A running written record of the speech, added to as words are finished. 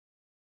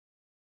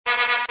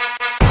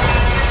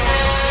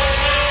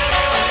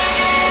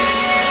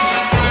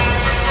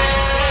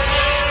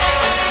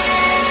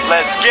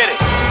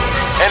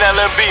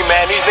LMB,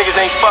 man. These niggas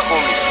ain't fucking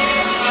with me.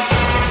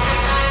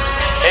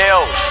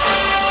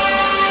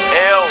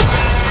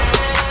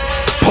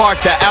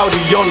 Park the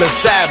Audi on the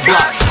side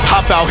block.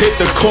 Hop out, hit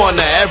the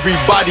corner,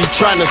 everybody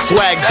tryna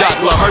swag jock.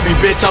 Lil' Herbie,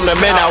 bitch, I'm the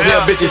man out here.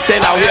 Bitches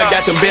stand out here,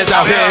 got them bands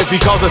out here. If he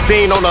calls a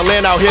scene on the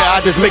land out here, I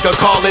just make a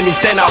call and he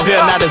stand out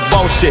here. Now this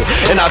bullshit,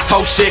 and I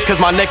talk shit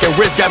cause my neck and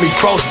wrist got me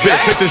frostbit.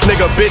 Took this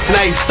nigga bitch,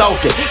 now he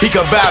stoking. He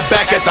could buy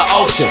back at the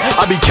auction.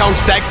 I be count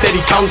stacks,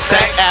 steady count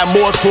stacks. Add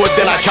more to it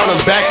than I count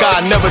them back.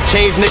 I never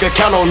change, nigga,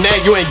 count on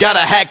that. You ain't got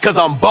a hack cause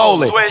I'm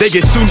bowling. They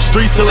get shooting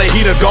streets till they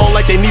heater gone.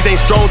 Like they knees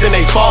ain't strong, then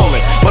they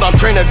falling. But I'm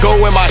trained to go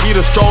when my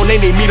heater strong. They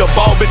need me to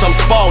ball, bitch, I'm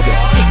Spalding.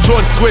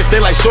 Jordan switch,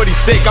 they like shorty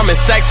sick. I'm in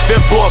Saks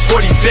Fifth, born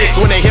 46.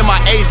 When they hear my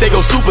age, they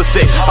go super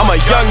sick. I'm a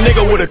young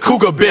nigga with a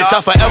cougar bitch.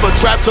 I forever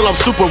trap till I'm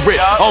super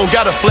rich. I don't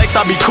gotta flex,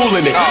 I be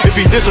coolin' it. If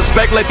he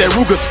disrespect, let that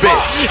Ruger spit.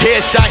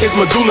 Headshot, his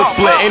medulla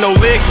split. Ain't no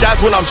leg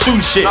shots when I'm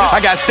shooting shit. I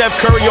got Steph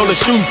Curry on the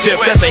shooting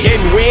tip. That's a hit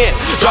and win.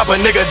 Drop a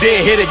nigga,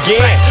 then hit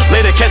again.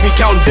 Later catch me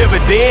counting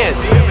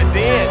dividends.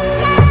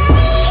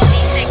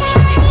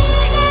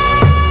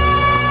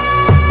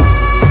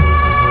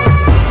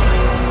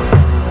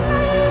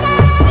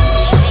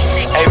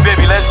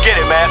 Get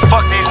it, man.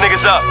 Fuck these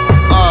niggas up.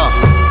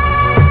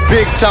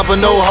 Big chopper,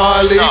 no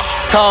Harley.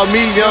 Call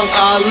me Young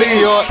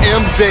Ali or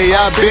MJ.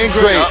 I been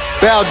great.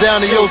 Bow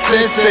down to your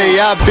sensei.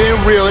 I been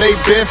real, they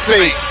been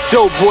fake.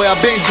 Dope boy, I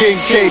been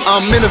getting cake.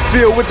 I'm in the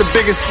field with the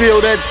biggest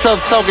steel. That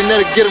tough talking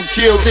that'll get him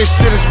killed. This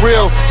shit is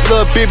real.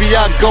 Lil' baby,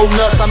 I go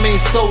nuts. I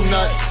mean so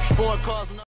nuts. 4 cars.